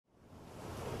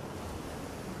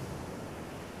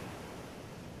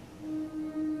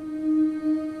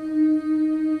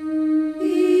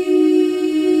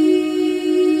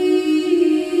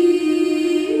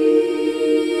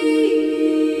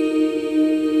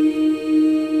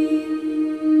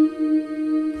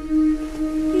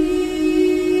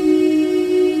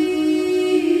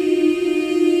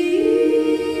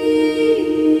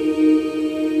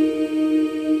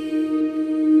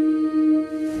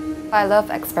I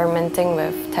love experimenting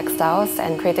with textiles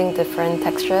and creating different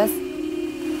textures.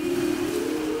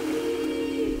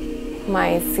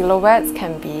 My silhouettes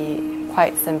can be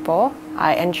quite simple.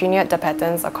 I engineered the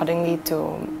patterns accordingly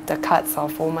to the cuts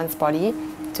of woman's body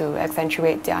to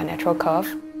accentuate their natural curve.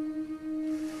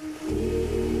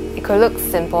 It could look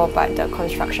simple, but the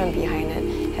construction behind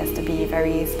it has to be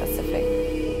very specific.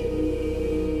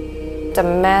 The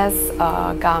mass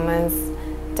garments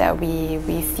that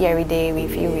we see every day, we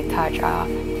feel, we touch are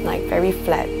like very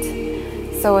flat.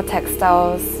 So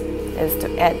textiles is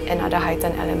to add another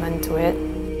heightened element to it.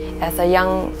 As a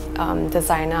young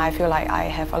designer, I feel like I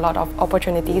have a lot of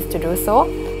opportunities to do so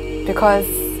because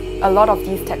a lot of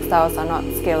these textiles are not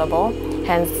scalable,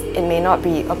 hence it may not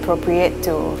be appropriate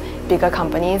to bigger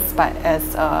companies, but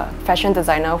as a fashion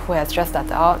designer who has just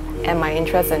started out and my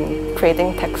interest in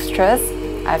creating textures,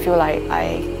 I feel like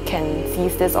I can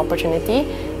seize this opportunity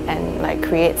and like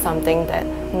create something that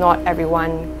not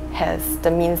everyone has the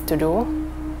means to do.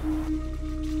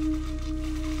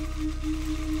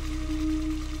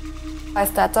 I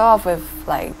started off with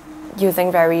like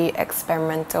using very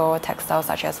experimental textiles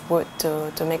such as wood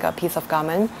to make a piece of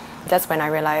garment. That's when I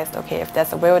realized, okay, if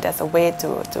there's a will, there's a way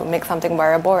to make something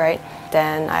wearable, right?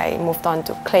 Then I moved on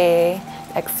to clay,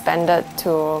 expanded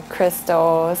to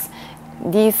crystals.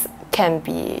 These can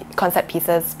be concept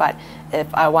pieces, but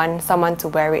if I want someone to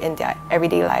wear it in their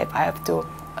everyday life, I have to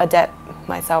adapt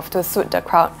myself to suit the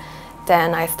crowd.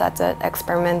 Then I started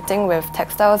experimenting with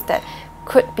textiles that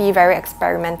could be very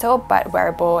experimental but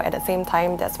wearable at the same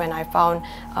time. That's when I found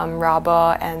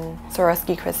rubber and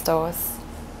Swarovski crystals.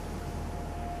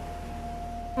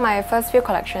 My first few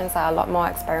collections are a lot more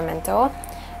experimental,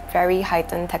 very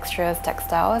heightened textures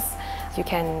textiles. You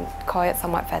can call it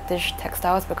somewhat fetish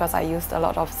textiles because I used a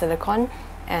lot of silicone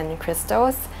and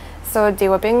crystals. So they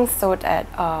were being sold at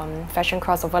Fashion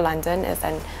Crossover London. It's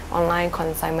an online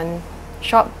consignment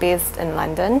shop based in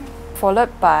London, followed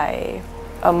by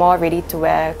a more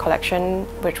ready-to-wear collection,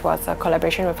 which was a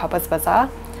collaboration with Harper's Bazaar,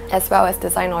 as well as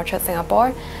Design Orchard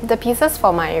Singapore. The pieces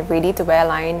for my ready-to-wear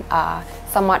line are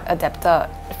somewhat adapted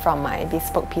from my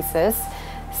bespoke pieces.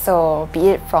 So be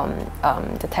it from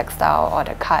the textile or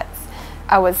the cuts,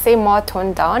 I would say more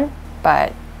toned down,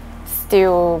 but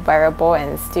still wearable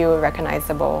and still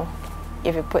recognizable.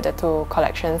 If you put the two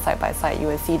collections side by side, you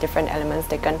will see different elements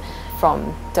taken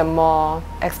from the more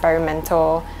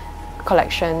experimental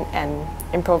collection and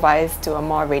improvised to a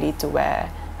more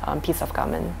ready-to-wear piece of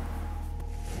garment.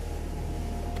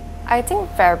 I think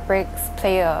fabrics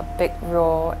play a big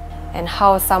role in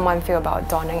how someone feels about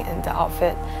donning in the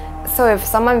outfit. So if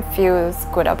someone feels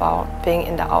good about being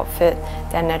in the outfit,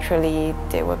 then naturally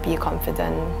they will be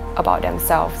confident about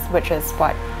themselves, which is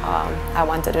what I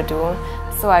wanted to do.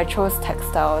 So I chose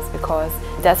textiles because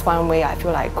that's one way I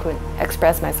feel like I could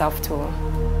express myself too.